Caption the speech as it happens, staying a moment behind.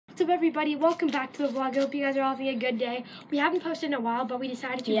everybody? Welcome back to the vlog. I hope you guys are all having a good day. We haven't posted in a while, but we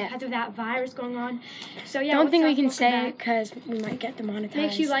decided to because of that virus going on. So yeah, don't think we can say it because we might get demonetized.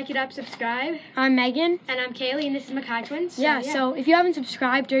 Make sure you like it up, subscribe. I'm Megan. And I'm Kaylee, and this is Makai Twins. So if you haven't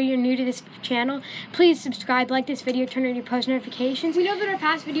subscribed or you're new to this channel, please subscribe, like this video, turn on your post notifications. We know that our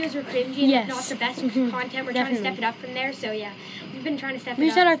past videos were cringy and not the best content. We're trying to step it up from there. So yeah, we've been trying to step it up. We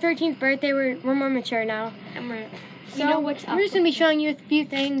just had our 13th birthday. We're more mature now. And we're... So we're just going to be showing you a few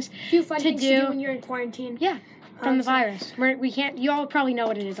things fun things to do when you're in quarantine. Yeah, from the virus. We can't, you all probably know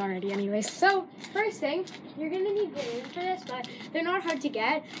what it is already anyways. So, first thing, you're going to need balloons for this, but they're not hard to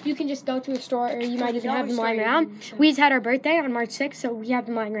get. You can just go to a store, or you might even have them lying around. We just had our birthday on March 6th, so we have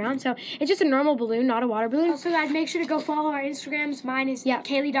them lying around. So, it's just a normal balloon, not a water balloon. Also, guys, make sure to go follow our Instagrams. Mine is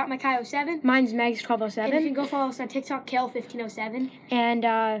Kaylee.Makai07. Mine's Megs1207. And you can go follow us on TikTok, Kale1507.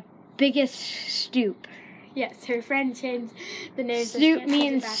 And, Biggest Stoop. Yes, her friend changed the name. Stoop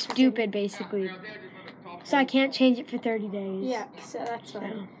means stupid, basically. So I can't change it for 30 days. Yeah, so that's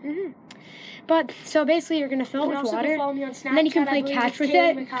fine. But, so basically you're going to fill it with water. Follow me on Snapchat, and then you can play catch with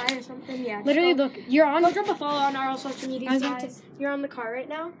it. Makai or something. Yeah, literally, look, you're on. Go drop a follow on our social media, guys. You're on the car right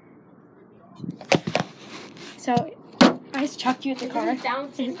now. So, I just chucked you at the car.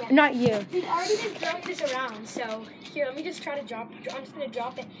 Not you. We've already been throwing this around, so here, let me just try to drop. I'm just going to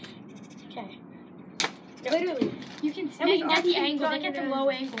drop it. Okay. Literally, you can get the angle, like at the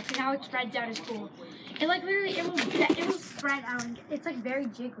low angle, because how it spreads out is cool. And like literally, it will spread out. It's like very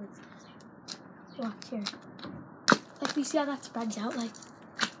jiggly. Look here. Like you see how that spreads out,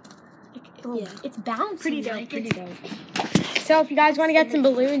 it's bouncing. Pretty dope. So if you guys want to get some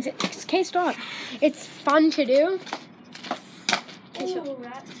balloons, stop. It's fun to do.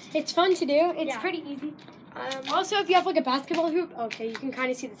 It's fun to do. It's pretty easy. Also, if you have like a basketball hoop, you can kind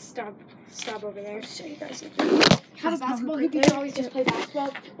of see the stub over there. So you guys have a basketball hoop. You can always just play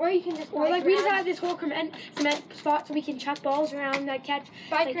basketball, or you can just we just have this whole cement spot so we can chuck balls around, catch,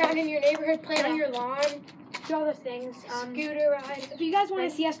 bike around in your neighborhood, play on your lawn, do all those things. Scooter ride. If you guys want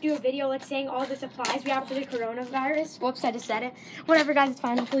to see us do a video, saying all the supplies we have for the coronavirus. Whoops, I just said it. Whatever, guys, it's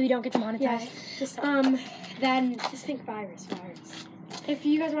fine. Hopefully we don't get demonetized. Then just think virus. If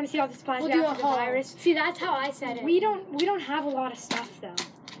you guys want to see all the supplies we have for the virus. See, that's how I said it. We don't have a lot of stuff though.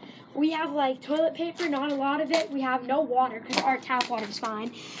 We have toilet paper, not a lot of it. We have no water because our tap water is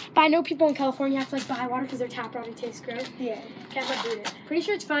fine. But I know people in California have to buy water because their tap water tastes gross. Yeah, can't do it. Pretty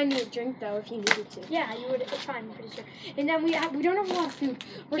sure it's fine to drink though if you needed to. Yeah, you would. It's fine. I'm pretty sure. And then we don't have a lot of food.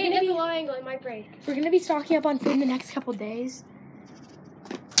 We're gonna be low angle. It might break. We're gonna be stocking up on food in the next couple days.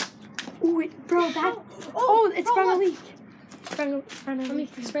 Ooh, bro, that. It's from a leak. Let me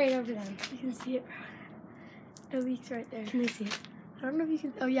spray it over them. You can see it. The leak's right there. Can we see it? I don't know if you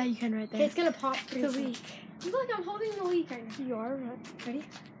can. Oh yeah, you can right there. Okay, it's gonna pop through the leak. Look, I'm holding the leak right now. You are? Ready?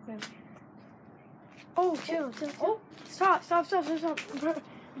 Yeah. Oh, chill. Oh, stop. Wash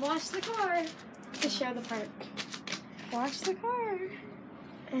the car. Just show the part. Wash the car.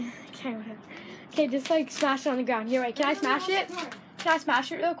 Okay, whatever. Okay, just smash it on the ground. Here, wait. Can I smash it? Can I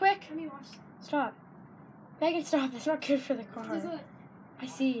smash it real quick? Let me wash. Stop. Megan, stop. It's not good for the car. I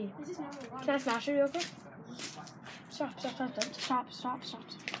see. Can I smash it real quick? Stop.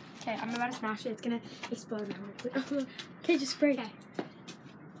 Okay, I'm about to smash it. It's gonna explode. Okay, just spray. Okay.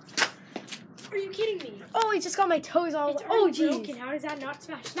 Are you kidding me? Oh, it just got my toes all over. Oh, jeez. How does that not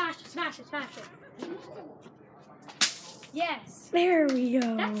smash? Smash it. Yes. There we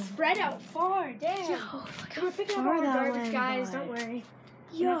go. That's spread out far. Damn. Yo, look how picking up all the garbage, guys. Don't worry.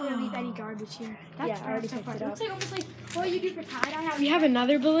 Yo. We're not gonna leave any garbage here. That's I already picked it up. Looks almost like what you do for tie-dye. We have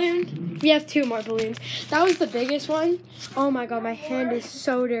another balloon. We have 2 more balloons. That was the biggest one. Oh my god, my hand is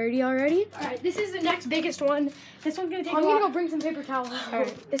so dirty already. Alright, this is the next biggest one. This one's gonna take I'm gonna go bring some paper towels.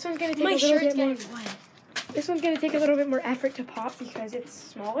 Alright, this one's gonna take my a little bit more. This one's gonna take a little bit more effort to pop because it's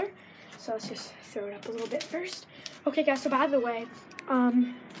smaller. So let's just throw it up a little bit first. Okay guys, so by the way,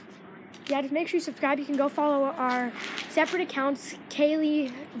 just make sure you subscribe. You can go follow our separate accounts,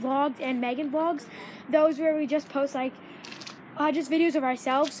 Kaylee Vlogs and Megan Vlogs. Those where we just post just videos of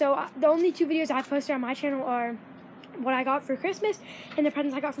ourselves. So the only 2 videos I posted on my channel are what I got for Christmas and the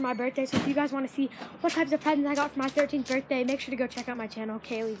presents I got for my birthday. So if you guys want to see what types of presents I got for my 13th birthday, make sure to go check out my channel,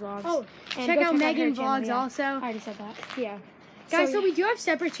 Kaylee Vlogs. Oh, and check out Megan Vlogs also. I already said that. Yeah. Guys, so we do have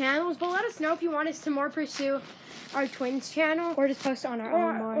separate channels, but let us know if you want us to more pursue our twins channel or just post on our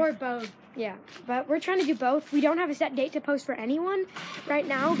own more. Or both. Yeah, but we're trying to do both. We don't have a set date to post for anyone right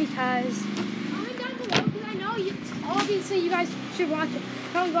now because comment down below because I know obviously you guys should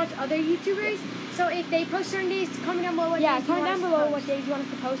probably watch other YouTubers. So if they post certain days, comment down below what days you want us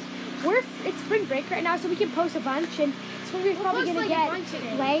to post. It's spring break right now, so we can post a bunch and one is probably going to get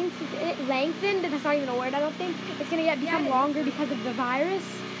lengthened. That's not even a word, I don't think. It's going to become longer because of the virus.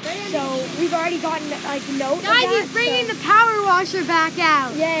 So we've already gotten like note. Guys, he's bringing the power washer back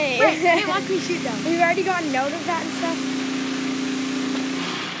out. Yay! Hey, watch me shoot though. We've already gotten note of that and stuff.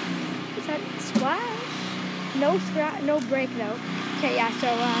 Is that splash? No break though. Okay, yeah.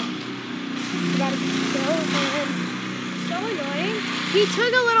 So we gotta go. So annoying. He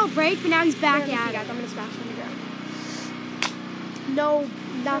took a little break, but now he's back at it. I'm gonna smash on the ground. No,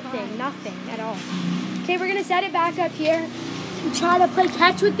 nothing at all. Okay, we're gonna set it back up here. Try to play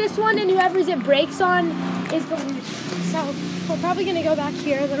catch with this one, and whoever's it breaks on is the loser. So we're probably gonna go back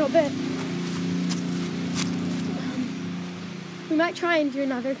here a little bit. We might try and do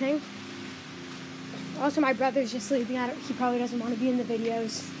another thing. Also, my brother's just sleeping. He probably doesn't want to be in the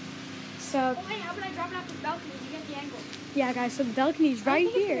videos. So. Oh, hey, how about I drop it off this balcony? You get the angle. Yeah, guys. So the balcony's right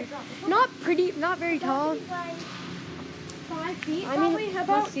here. Not pretty, not very tall. Like 5 feet. I mean,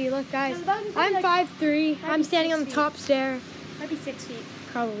 let's see. Look, guys. I'm 5'3". I'm standing on the top stair. Might be 6 feet.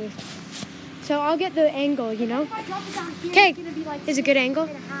 Probably. So I'll get the angle, you know? If I drop it down here, Okay. it's gonna be like Is it good angle?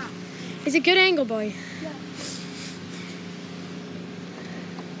 6.5. Is it good angle, boy? Yeah.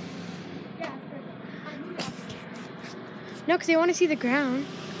 Yeah, it's perfect. No, because I want to see the ground.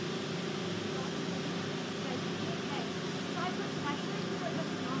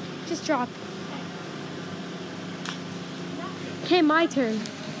 Just drop. Okay, my turn.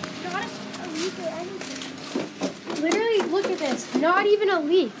 Not a leak or anything. Literally, look at this. Not even a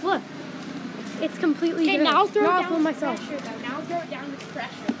leak. Look. It's completely Okay, good. now throw it I'll down film with myself. pressure, though. Now throw it down with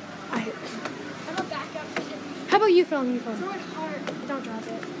pressure. I'm gonna back up. How about you film? You film. Throw it hard. Don't drop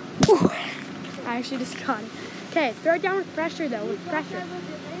it. Ooh. I actually just got it. Okay, throw it down with pressure, though. With pressure.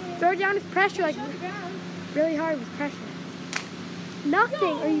 Throw it down with pressure, like really hard with pressure. Nothing.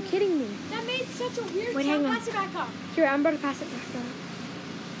 No. Are you kidding me? That made such a weird Wait, sound. hang on. Pass it back up. Here, I'm about to pass it back up.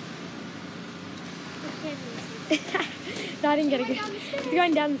 No, I didn't get a good. It's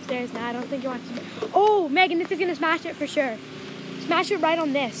going down the stairs now. I don't think he wants to. Oh, Megan, this is gonna smash it for sure. Smash it right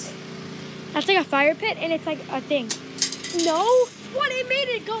on this. That's like a fire pit, and it's like a thing. No. What? It made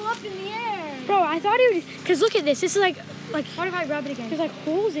it go up in the air. Bro, I thought it would. Cause look at this. This is like. What if I rub it again? There's like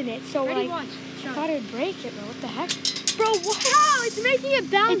holes in it, so Ready, like. watch. I thought it would break it, bro. What the heck? Bro, what? Bro, it's making it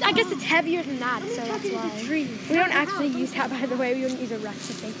bounce. I guess it's heavier than that, so that's why. Tree. We don't actually use that, by the way. We wouldn't use a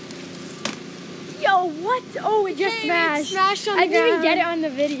recipe. Yo, what? Oh, it just smashed. It smashed on the I didn't even ground. get it on the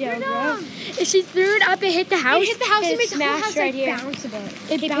video, bro. dumb. If she threw it up, it hit the house. It hit the house and it made the whole smashed house right like here. bounce a bit.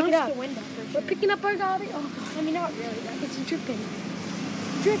 It Okay, bounced pick it up. the window. We're picking up our garbage. Oh, I mean, not really. But it's dripping.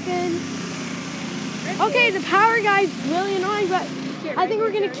 Dripping. Okay, the power guy's really annoying, but I think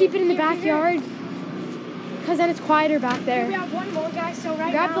we're gonna keep it in the backyard because then it's quieter back there. We have one more, guys. So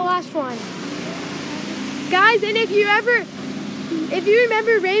Grab the last one. Guys, and if you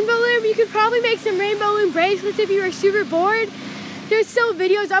remember Rainbow Loom, you could probably make some Rainbow Loom bracelets if you were super bored. There's still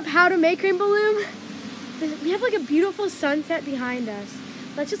videos up how to make Rainbow Loom. We have like a beautiful sunset behind us.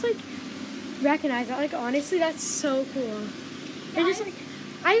 Let's just like recognize that. Like honestly, that's so cool. And just like,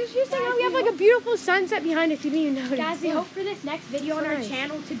 I was just saying how we have like a beautiful sunset behind us. You didn't even notice. Guys, we hope for this next video on our Nice.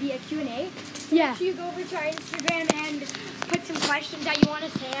 channel to be a Q&A. Yeah. Make sure you go over to our Instagram and put some questions that you want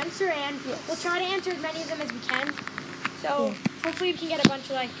us to answer, and we'll try to answer as many of them as we can. So hopefully we can get a bunch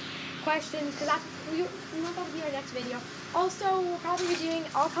of like questions, because we want that to be our next video. Also, I'll probably be doing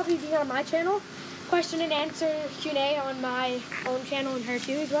on my channel question and answer Q&A on my own channel and her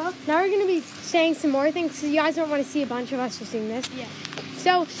too as well. Now we're gonna be saying some more things because you guys don't want to see a bunch of us just doing this. Yeah.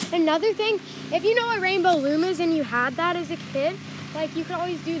 So another thing, if you know what Rainbow Loom is and you had that as a kid, like you could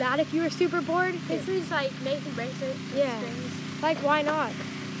always do that if you were super bored. This is like making bracelets. Yeah. Strings. Like why not?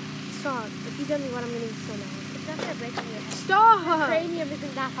 Stop. If you tell me what I'm gonna do so now. It's not gonna break any of it. Stop. Cranium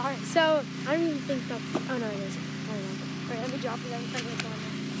isn't that hard. So I don't even think that. Oh no, it isn't. I don't know. Wait, let me drop it down.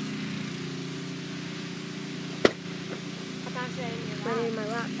 Right in my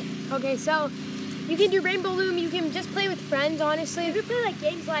lap. Okay, so you can do Rainbow Loom. You can just play with friends, honestly. You could play like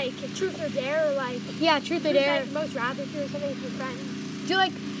games like Truth or Dare, or like Truth or Dare. Like Most Rather to, or something with your friends. Do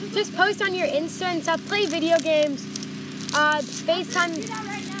like just post on your Insta and stuff. Play video games. FaceTime. Do that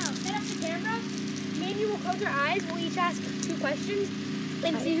right now. Set up the camera. Maybe we'll close our eyes. We'll each ask 2 questions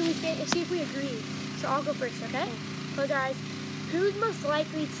and see if we agree. So I'll go first, okay? Close our eyes. Who's most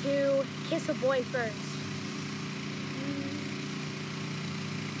likely to kiss a boy first?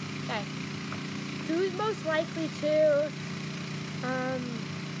 Okay. Who's most likely to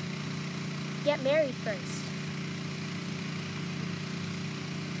get married first?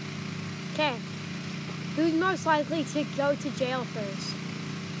 Okay. Who's most likely to go to jail first?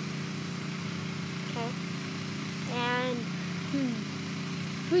 Okay. And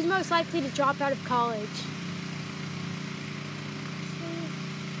Who's most likely to drop out of college?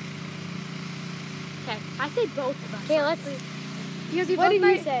 Okay, I say both of us. Okay, let's. What did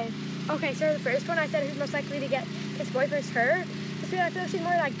you say? Okay, so the first one I said who's most likely to get his boyfriend's her. I feel like she's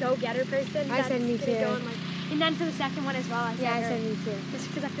more like go-getter person. I said me too. And then for the second one as well, I said I said me too. Just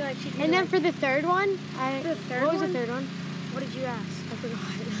because I feel like she. And then for the third one, what was the third one? What did you ask? I forgot.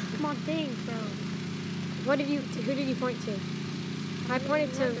 Come on, think, bro. Who did you point to? I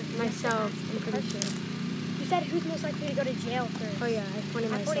pointed to myself. I'm pretty sure. You said who's most likely to go to jail first. Oh yeah, I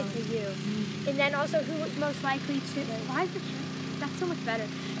pointed myself. I pointed to you. And then also who's most likely to. Why is the camera? That's so much better.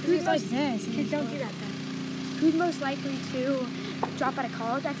 Who's like this? Kids don't do that then. Who's most likely to drop out of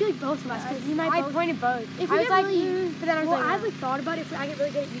college? I feel like both of us. I pointed both. If I was like, but then I was like, thought about it. If I get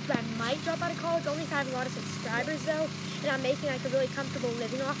really good at YouTube, I might drop out of college. Only if I have a lot of subscribers though, and I'm making like a really comfortable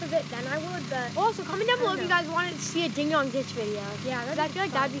living off of it. Then I would. But also comment down below if you guys wanted to see a ding dong ditch video. Yeah, I feel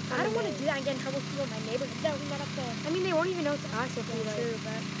like that'd be fun. I don't want to do that and get in trouble with people in my neighborhood. No, we met up there. I mean, they won't even know it's us if we like. True,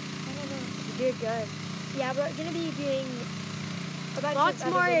 but I don't know. You did good. Yeah, we're gonna be doing. Lots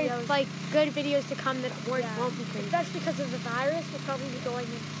more like good videos to come that won't be crazy. Especially because of the virus, we'll probably be going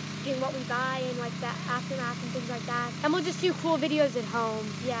and doing what we buy and like that aftermath and things like that. And we'll just do cool videos at home.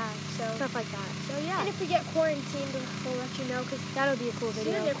 Yeah, so stuff like that. So yeah. And if we get quarantined, we'll let you know because that'll be a cool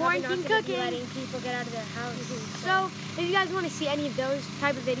video. Quarantine cooking. Letting people get out of their house. So if you guys want to see any of those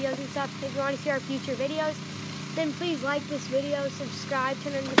type of videos and stuff, if you want to see our future videos, then please like this video, subscribe,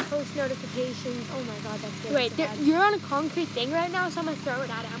 turn on your post notifications. Oh my god, that's good. Wait, you're on a concrete thing right now, so I'm going to throw it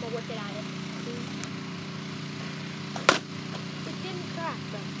at it. I'm going to whip it at it. It didn't crack,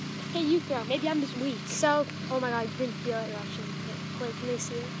 though. Hey, you throw. Maybe I'm just weak. So, oh my god, you didn't feel it rushing. Wait, can they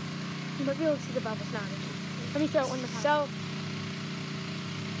see it? You might be able to see the bubbles now. Let me throw it one more time. So,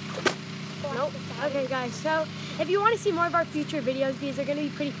 nope. Okay, guys, so if you want to see more of our future videos, these are going to be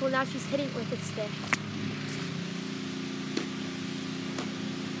pretty cool. Now she's hitting it with a stick.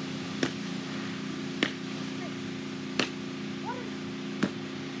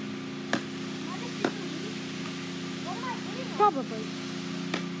 Probably.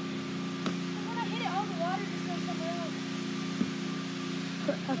 When I hit it, all the water just goes somewhere else.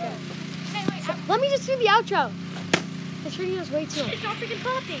 Okay. Hey, wait. So, let me just do the outro. This video is way too long. It's not freaking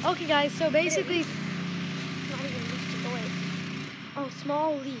popping. Okay, guys. So basically, not even leaking away. Oh,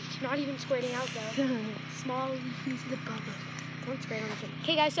 small leak. Not even squirting out though. Small leak into the bubble. Don't spray on the kid.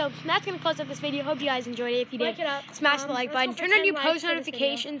 Okay, guys. So that's gonna close up this video. Hope you guys enjoyed it. If you did, smash the like button. Turn on your post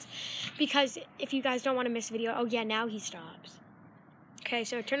notifications because if you guys don't want to miss a video. Oh yeah, now he stops. Okay,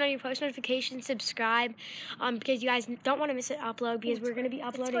 so turn on your post notifications, subscribe, because you guys don't want to miss an upload because we're gonna be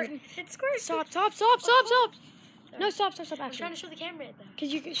uploading. It's squirting. Stop! No, stop! I'm trying to show the camera it though.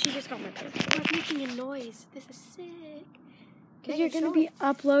 Because she just got my phone. I'm making a noise. This is sick. Because you're gonna be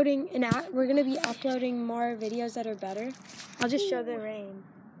uploading we're gonna be uploading more videos that are better. I'll just show the rain.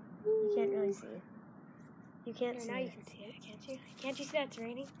 You can't really see it. You can't see it. Now you can see it, can't you? Can't you see that it's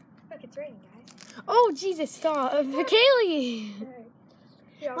raining? Look, it's raining, guys. Oh Jesus! Stop, Kaylee.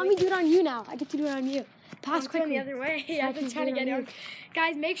 Yeah, let me do it on you now. I get to do it on you. Pass quickly. The other way. Yeah, I've been trying to get it on.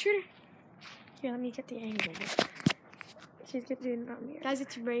 Guys, make sure to... Here, let me get the angle. She's doing it on me. Guys,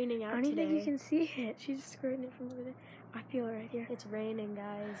 it's raining out today. I don't think you can see it. She's squirting it from over there. I feel it right here. It's raining,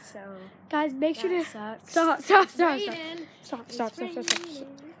 guys, so... Guys, make sure to... Sucks. Stop. Stop.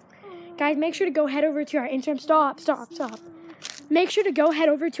 Guys, make sure to go head over to our Instagram. Stop. Make sure to go head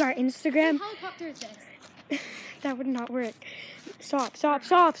over to our Instagram. What helicopter is this? That would not work. Stop.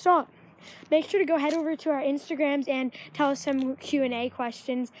 Make sure to go head over to our Instagrams and tell us some Q&A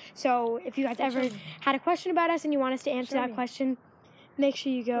questions. So if you guys ever had a question about us and you want us to answer that question, make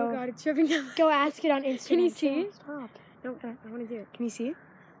sure you go. Oh God, it's dripping down. Go ask it on Instagram. Can you see? Stop. No, I want to do it. Can you see it?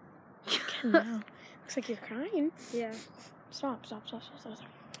 No. Looks like you're crying. Yeah. Stop.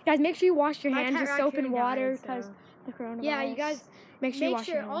 Guys, make sure you wash your hands with soap and water because the coronavirus. Yeah, you guys. Make sure you wash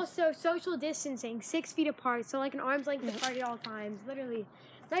your hands. Also, social distancing, 6 feet apart, so like an arm's length apart at all times. Literally,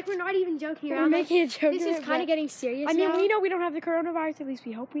 like we're not even joking around. We're making a joke. This is kind of getting serious. I mean, now. we know we don't have the coronavirus. At least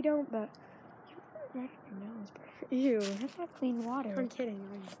we hope we don't. But right up your nose, bro. Ew, that's not clean water. I'm kidding,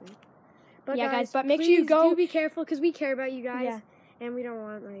 honestly. But yeah, guys, but make sure you go. Do be careful because we care about you guys, and we don't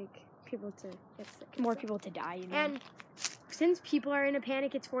want like people to get sick. More people to die, you know. And since people are in a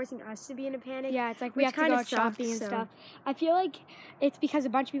panic, it's forcing us to be in a panic. Yeah, it's like we have to go shopping and stuff. I feel like it's because a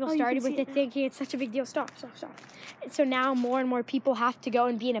bunch of people started with it thinking it's such a big deal. Stop. So now more and more people have to go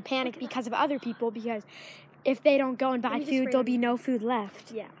and be in a panic because of other people, because if they don't go and buy food, there'll be no food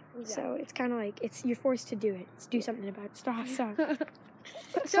left. Yeah. Exactly. So it's kind of like you're forced to do it. Do something about it. Stop.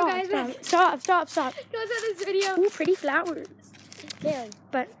 So guys, stop. Close out this video. Ooh, pretty flowers. Yeah,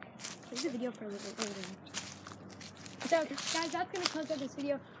 but this is a video for a little bit later. So guys, that's gonna close out this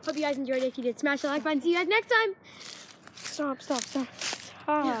video. Hope you guys enjoyed it. If you did, smash the like button. See you guys next time. Stop.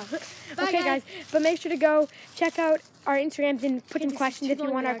 Yeah. Bye, Okay, guys. But make sure to go check out our Instagrams and put in questions if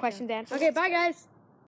you want our questions answered. Okay, bye guys.